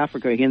South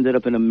Africa, he ended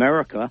up in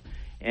America,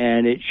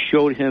 and it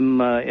showed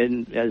him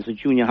as a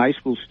junior high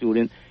school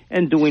student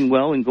and doing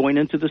well and going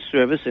into the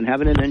service and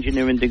having an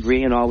engineering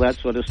degree and all that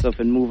sort of stuff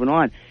and moving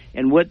on.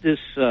 And what this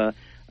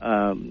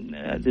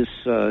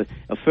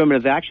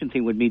affirmative action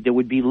thing would mean, there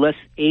would be less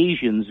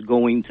Asians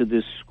going to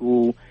this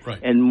school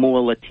and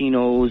more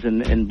Latinos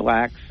and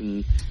blacks.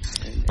 And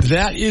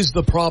that is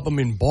the problem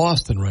in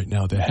Boston right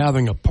now. They're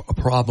having a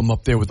problem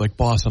up there with like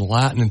Boston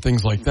Latin and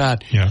things like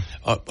that. Yeah.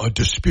 A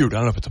dispute. I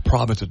don't know if it's a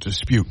problem, it's a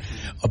dispute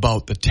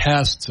about the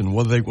tests and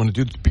whether they want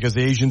to do, because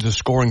the Asians are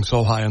scoring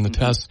so high on the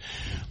tests.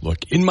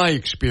 Look, in my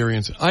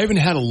experience, I haven't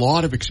had a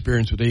lot of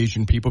experience with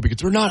Asian people because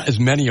there are not as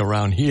many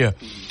around here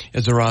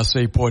as there are,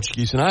 say,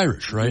 Portuguese and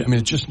Irish, right? I mean,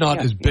 it's just not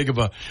as big of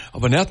an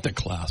ethnic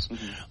class.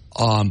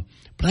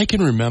 But I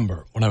can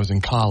remember when I was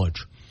in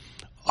college,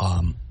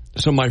 some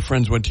of my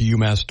friends went to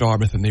UMass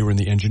Dartmouth and they were in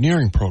the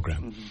engineering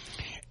program.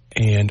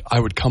 And I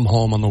would come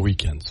home on the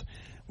weekends.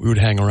 We would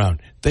hang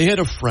around. They had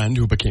a friend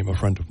who became a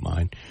friend of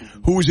mine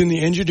who was in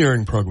the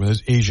engineering program,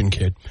 this Asian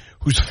kid,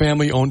 whose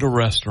family owned a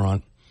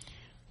restaurant.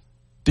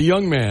 The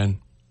young man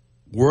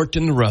worked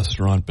in the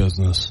restaurant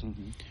business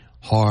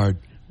hard,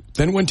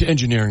 then went to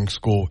engineering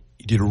school.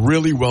 He did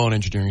really well in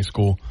engineering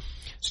school.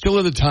 Still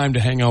had the time to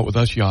hang out with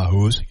us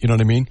yahoos, you know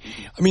what I mean?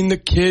 I mean, the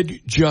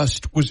kid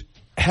just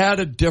had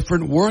a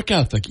different work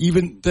ethic,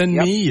 even than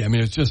me. I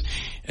mean, it's just,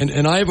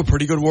 and I have a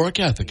pretty good work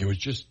ethic. It was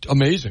just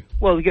amazing.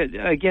 Well,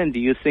 again, do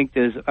you think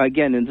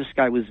and this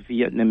guy was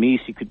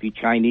Vietnamese, he could be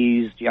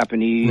Chinese,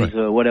 Japanese,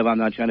 or whatever. I'm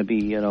not trying to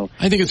be,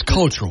 I think it's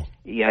cultural.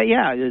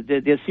 Yeah.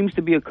 There seems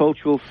to be a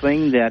cultural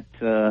thing that,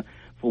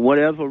 for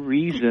whatever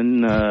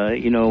reason,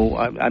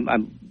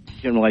 I'm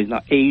generalizing,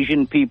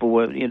 Asian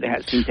people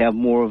seem to have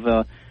more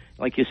of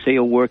like you say,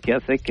 a work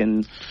ethic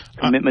and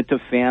commitment to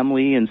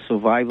family and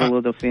survival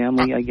of the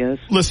family, I guess.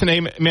 Listen,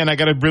 hey, man, I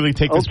got to really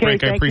take this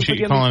break. I appreciate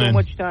you calling in.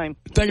 Thank you for giving me so much time.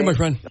 Thank you, my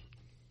friend.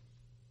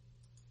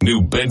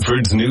 New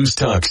Bedford's News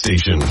Talk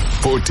Station,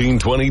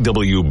 1420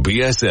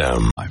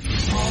 WBSM.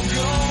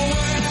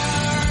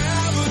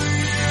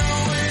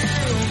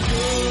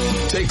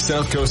 Take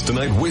South Coast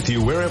Tonight with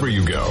you wherever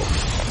you go.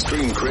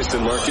 Stream Chris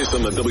and Marcus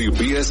on the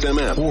WBSM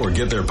app or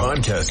get their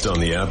podcast on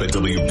the app at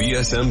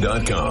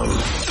WBSM.com.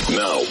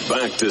 Now,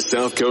 back to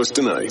South Coast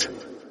Tonight.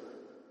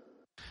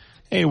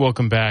 Hey,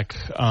 welcome back.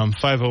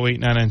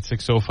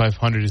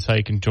 508-996-0500 is how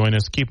you can join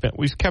us.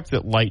 We've kept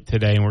it light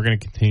today, and we're going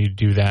to continue to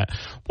do that.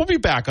 We'll be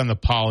back on the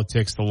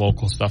politics, the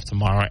local stuff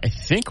tomorrow. I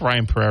think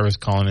Ryan Pereira is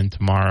calling in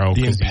tomorrow.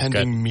 The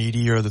impending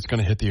meteor that's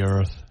going to hit the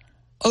Earth.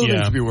 Other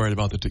things to be worried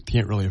about that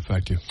can't really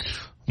affect you.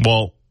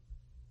 Well,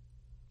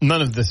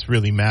 none of this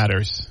really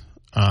matters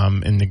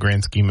in the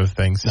grand scheme of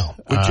things. No,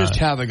 we're just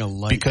having a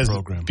light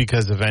program.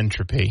 Because of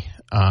entropy,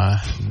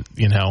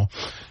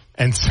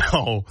 And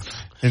so,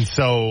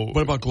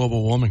 what about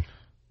global warming?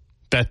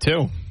 That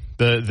too.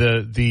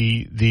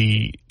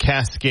 The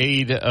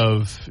cascade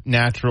of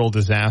natural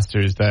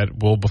disasters that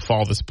will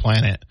befall this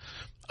planet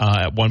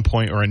at one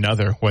point or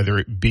another, whether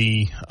it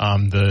be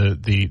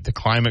the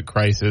climate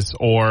crisis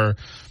or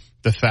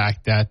the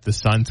fact that the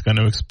sun's going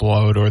to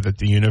explode or that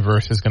the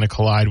universe is going to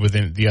collide with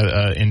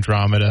the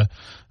Andromeda,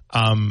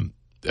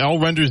 it all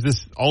renders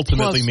this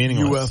ultimately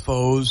meaningless.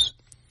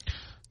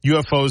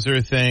 UFOs are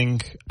a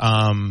thing.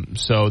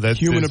 So that's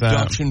human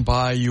abduction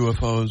by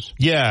UFOs.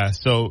 Yeah.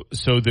 So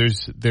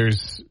there's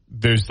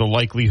the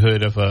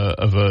likelihood of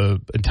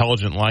a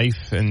intelligent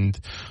life and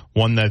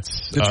one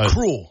that's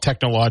cruel,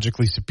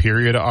 technologically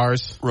superior to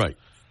ours. Right.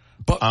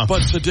 But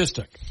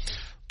sadistic.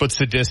 But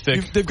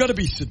sadistic. They've got to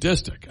be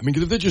sadistic. I mean,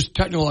 if they're just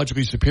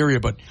technologically superior,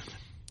 but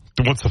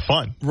what's the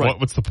fun? Right.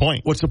 What's the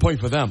point? What's the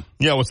point for them?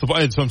 Yeah. What's the point?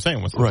 That's what I'm saying.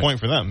 What's the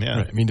point for them? Yeah.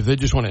 Right. I mean, if they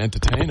just want to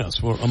entertain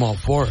us, I'm all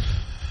for it.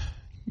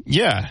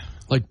 Yeah.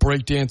 Like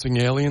breakdancing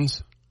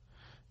aliens?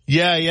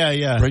 Yeah.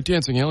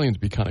 Breakdancing aliens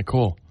would be kind of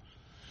cool.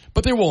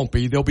 But they won't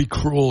be. They'll be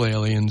cruel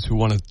aliens who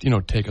want to,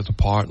 take us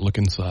apart and look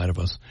inside of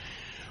us.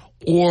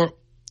 Or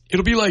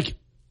it'll be like,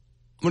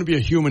 I'm going to be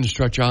a human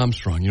Stretch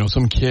Armstrong.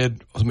 Some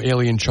kid, some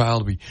alien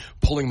child will be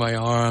pulling my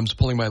arms,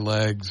 pulling my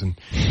legs in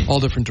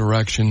all different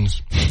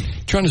directions,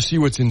 trying to see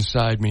what's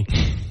inside me.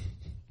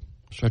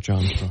 Stretch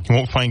Armstrong. You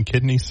won't find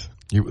kidneys?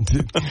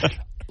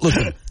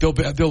 Listen,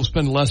 they'll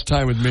spend less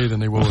time with me than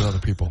they will with other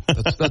people.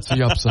 That's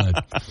the upside.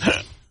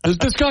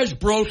 This guy's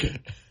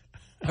broken.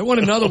 I want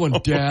another one,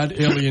 Dad,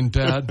 alien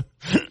Dad.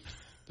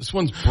 This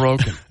one's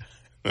broken.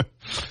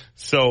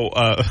 So,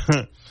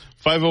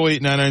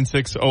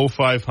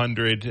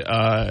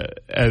 508-996-0500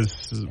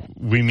 as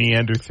we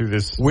meander through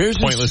this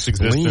pointless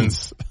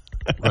existence.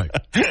 Right.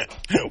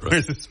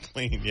 Where's the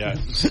spleen? Yeah.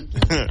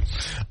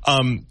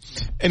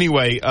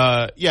 Anyway,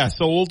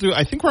 so we'll do,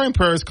 I think Ryan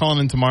Pereira is calling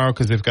in tomorrow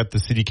because they've got the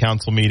city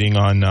council meeting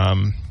on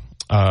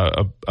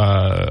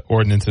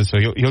ordinances. So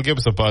he'll give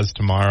us a buzz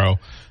tomorrow.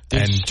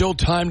 There's still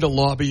time to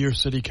lobby your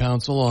city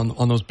council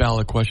on those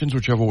ballot questions,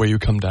 whichever way you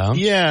come down.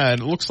 Yeah,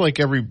 it looks like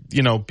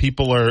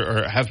people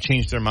have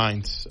changed their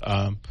minds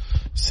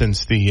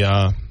since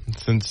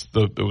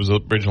it was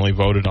originally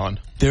voted on.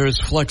 There is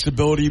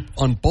flexibility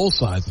on both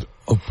sides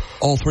of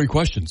all three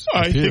questions.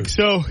 I think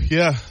so.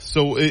 Yeah.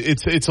 So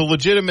it's a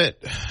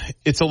legitimate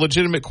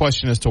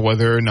question as to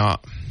whether or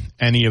not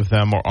any of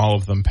them or all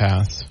of them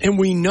pass. And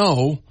we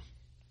know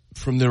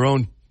from their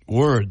own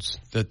words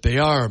that they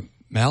are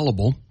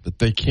malleable, that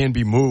they can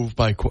be moved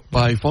by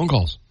phone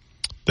calls.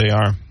 They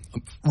are.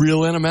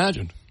 Real and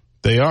imagined.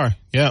 They are,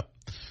 yeah.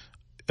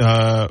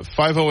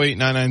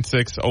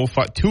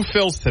 508-996-05. 2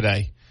 fills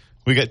today.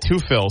 We got 2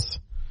 fills.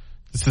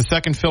 It's the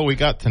second fill we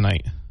got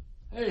tonight.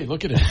 Hey,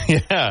 look at it.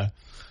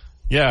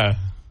 Yeah.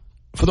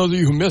 For those of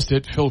you who missed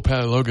it, Phil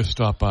Pataloga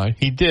stopped by.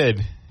 He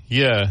did,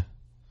 yeah.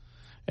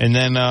 And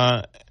then...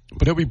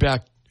 but he'll be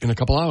back in a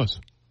couple hours.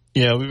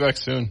 Yeah, he'll be back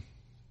soon.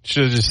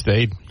 Should have just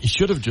stayed. He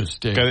should have just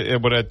stayed. It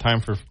would have had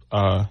time for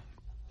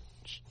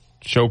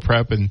show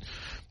prep, and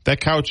that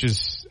couch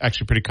is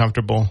actually pretty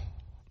comfortable,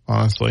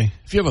 honestly.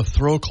 If you have a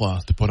throw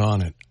cloth to put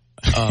on it,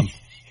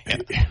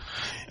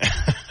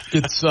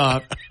 it's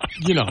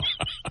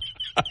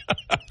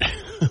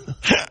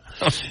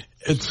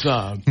it's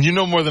you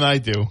know more than I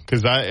do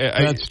because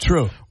that's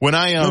true. When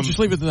I no, just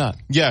leave it at that.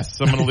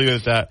 Yes, I'm going to leave it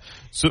at that.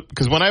 So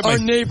because when our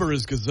neighbor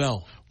is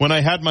Gazelle. When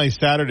I had my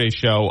Saturday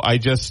show, I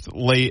just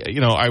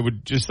I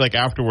would just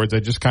afterwards, I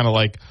just kind of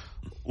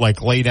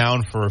lay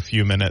down for a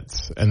few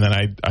minutes and then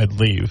I'd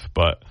leave.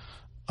 But,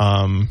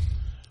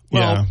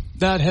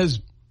 that has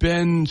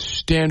been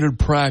standard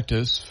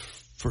practice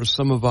for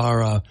some of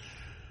our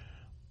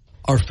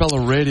fellow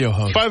radio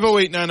hosts.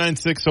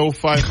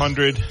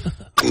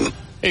 508-996-0500.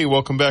 Hey,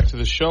 welcome back to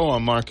the show.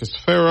 I'm Marcus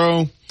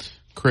Farrow.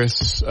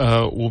 Chris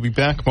will be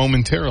back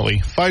momentarily.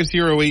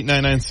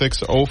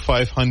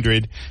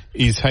 508-996-0500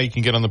 is how you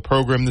can get on the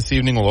program this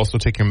evening. We'll also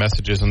take your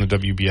messages on the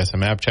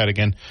WBSM app chat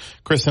again.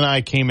 Chris and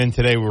I came in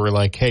today. We were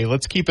like, hey,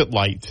 let's keep it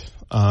light.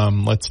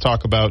 Let's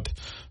talk about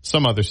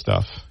some other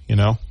stuff,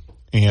 and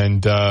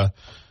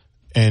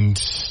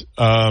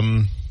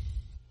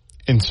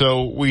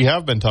so we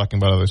have been talking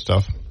about other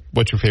stuff.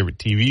 What's your favorite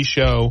TV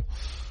show?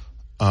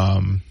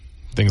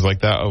 Things like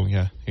that. Oh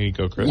yeah, here you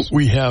go, Chris.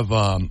 We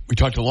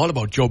talked a lot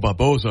about Joe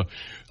Barboza.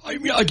 I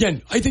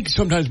think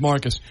sometimes,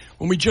 Marcus,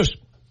 when we just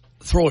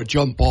throw a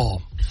jump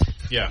ball,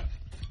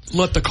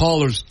 let the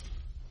callers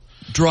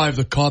drive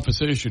the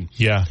conversation.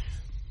 Yeah.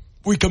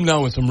 We come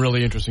down with some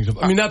really interesting stuff.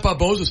 I mean, that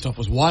Barboza stuff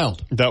was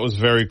wild. That was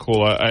very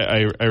cool.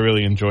 I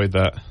really enjoyed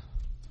that.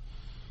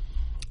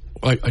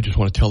 I just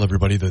want to tell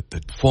everybody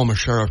that former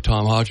Sheriff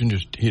Tom Hodgen,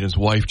 he and his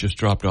wife just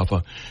dropped off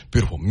a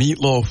beautiful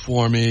meatloaf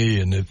for me,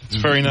 and it's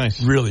very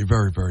nice. Really,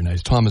 very, very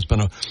nice. Tom has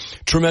been a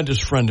tremendous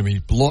friend to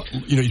me.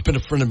 He's been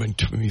a friend of mine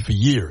to me for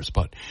years,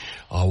 but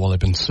while I've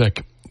been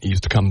sick, he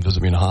used to come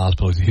visit me in the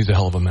hospital. He's a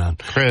hell of a man.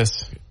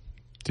 Chris,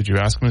 did you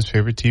ask him his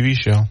favorite TV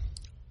show?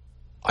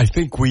 I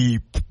think we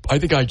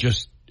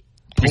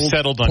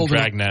settled on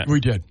Dragnet. We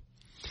did.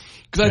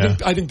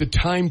 Because I think the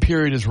time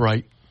period is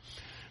right.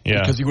 Yeah.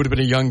 Because he would have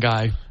been a young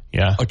guy.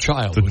 Yeah. A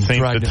child.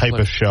 The type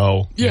of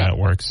show. Yeah, it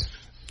works.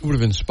 It would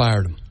have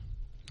inspired him.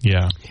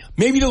 Yeah.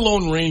 Maybe the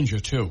Lone Ranger,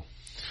 too.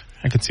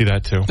 I could see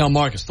that, too. Now,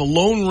 Marcus, the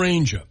Lone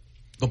Ranger,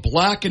 the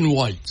black and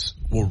whites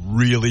were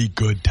really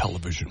good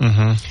television.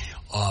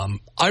 Mm-hmm.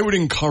 I would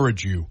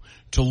encourage you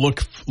to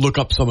look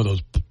up some of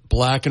those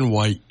black and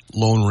white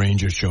Lone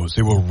Ranger shows.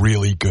 They were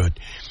really good.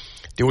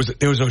 There was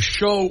a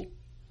show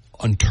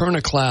on Turner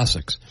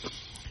Classics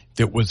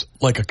that was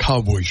like a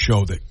cowboy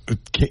show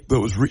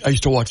I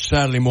used to watch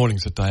Saturday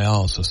mornings at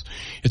dialysis.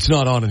 It's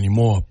not on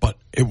anymore, but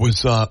it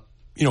was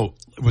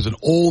it was an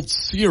old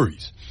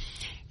series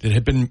that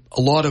had been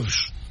a lot of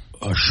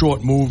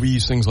short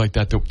movies, things like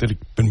that had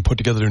been put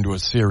together into a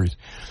series.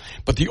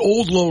 But the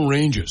old Lone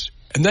Rangers,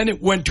 and then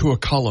it went to a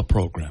color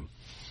program.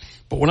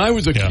 But when I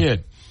was a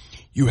kid,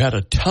 you had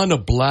a ton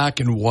of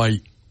black and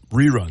white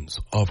reruns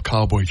of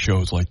cowboy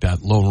shows like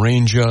that. Lone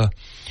Ranger.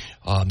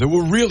 They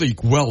were really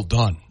well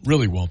done.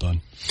 Really well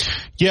done.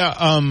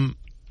 Yeah.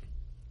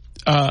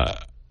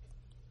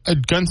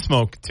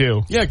 Gunsmoke,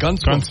 too. Yeah,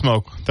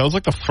 Gunsmoke. That was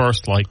like the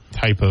first,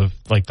 type of,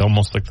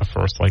 almost like the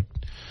first,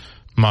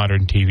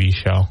 modern TV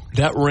show.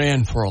 That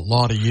ran for a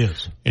lot of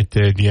years. It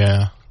did,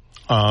 yeah.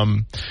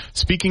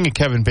 Speaking of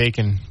Kevin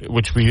Bacon,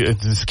 which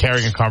is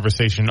carrying a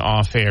conversation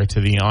off air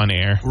to the on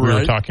air. Right. We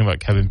were talking about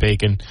Kevin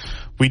Bacon.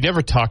 We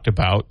never talked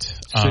about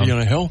City on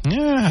a Hill.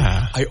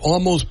 Yeah, I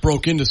almost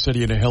broke into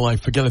City on a Hill. I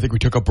forget. I think we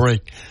took a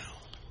break.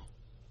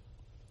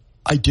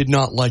 I did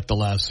not like the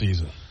last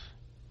season.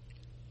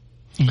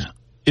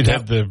 It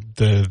had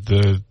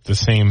the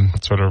same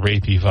sort of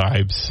rapey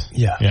vibes.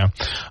 Yeah.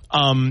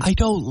 I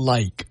don't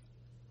like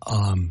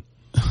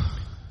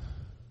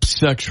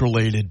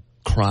sex-related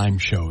crime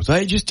shows.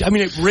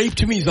 Rape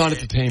to me is not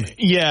entertainment.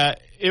 Yeah,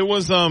 it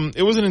was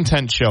an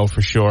intense show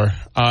for sure.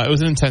 It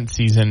was an intense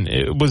season.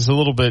 It was a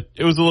little bit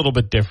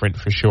different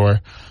for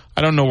sure.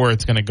 I don't know where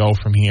it's going to go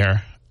from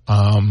here.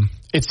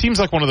 It seems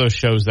like one of those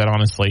shows that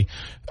honestly,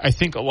 I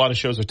think a lot of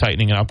shows are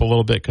tightening it up a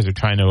little bit because they're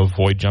trying to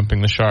avoid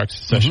jumping the sharks.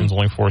 Succession's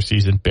only 4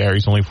 seasons.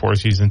 Barry's only 4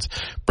 seasons.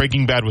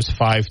 Breaking Bad was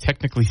 5,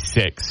 technically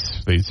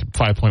 6. They said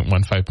 5.1,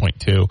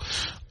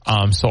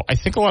 5.2. So I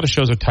think a lot of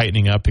shows are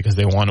tightening up because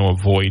they want to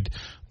avoid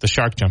the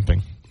shark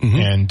jumping.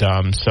 And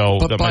so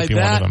that might be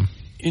one of them.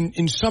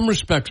 In some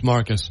respects,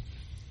 Marcus,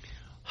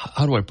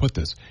 how do I put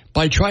this?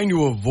 By trying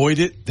to avoid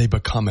it, they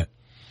become it.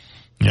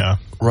 Yeah.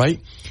 Right?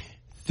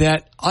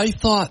 That I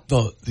thought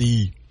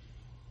the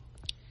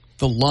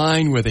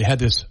line where they had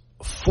this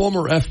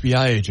former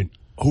FBI agent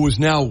who is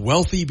now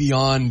wealthy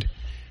beyond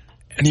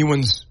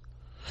anyone's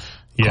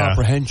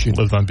comprehension.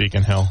 Lived on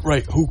Beacon Hill.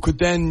 Right. Who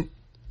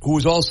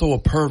was also a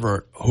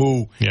pervert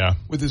who,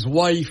 with his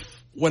wife,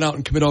 went out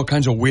and committed all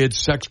kinds of weird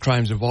sex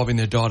crimes involving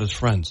their daughter's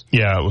friends.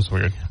 Yeah, it was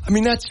weird. I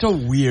mean, that's a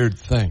weird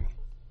thing.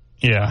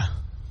 Yeah.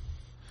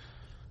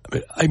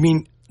 I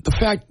mean, the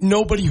fact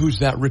nobody who's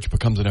that rich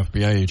becomes an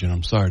FBI agent,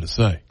 I'm sorry to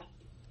say.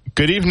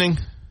 Good evening.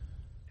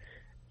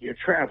 You're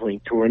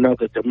traveling to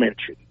another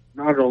dimension.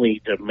 Not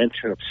only a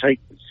dimension of sight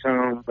and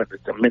sound, but a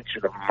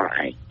dimension of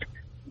mind.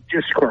 You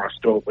just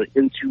crossed over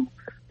into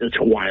the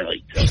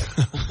Twilight Zone.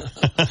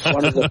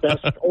 One of the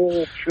best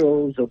old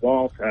shows of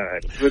all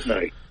time. Good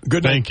night.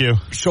 Good night. Thank you.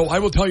 So I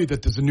will tell you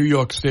that there's a New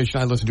York station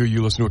I listen to,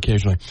 you listen to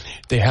occasionally.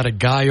 They had a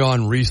guy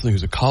on recently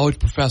who's a college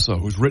professor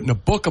who's written a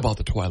book about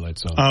the Twilight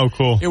Zone. Oh,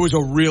 cool. It was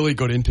a really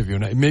good interview,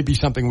 and it may be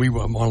something we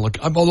want to look.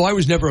 Although I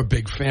was never a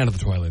big fan of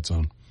the Twilight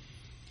Zone.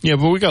 Yeah,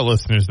 but we got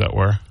listeners that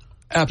were.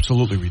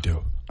 Absolutely, we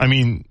do. I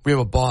mean, we have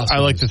a boss. I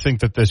like to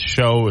think that this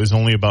show is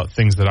only about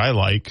things that I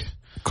like.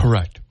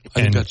 Correct.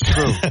 I think that's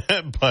true.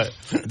 But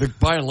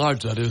by and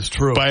large, that is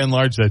true. By and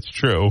large, that's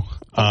true.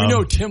 We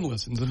know Tim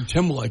listens, and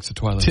Tim likes the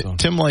Twilight Zone.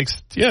 Tim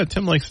likes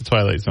the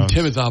Twilight Zone. And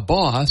Tim is our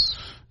boss.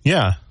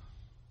 Yeah.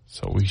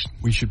 So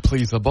we should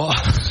please the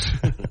boss.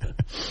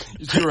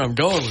 You see where I'm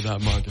going with that,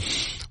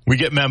 Marcus? We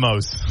get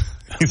memos.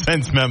 He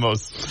sends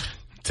memos.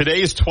 Today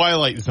is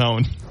Twilight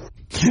Zone.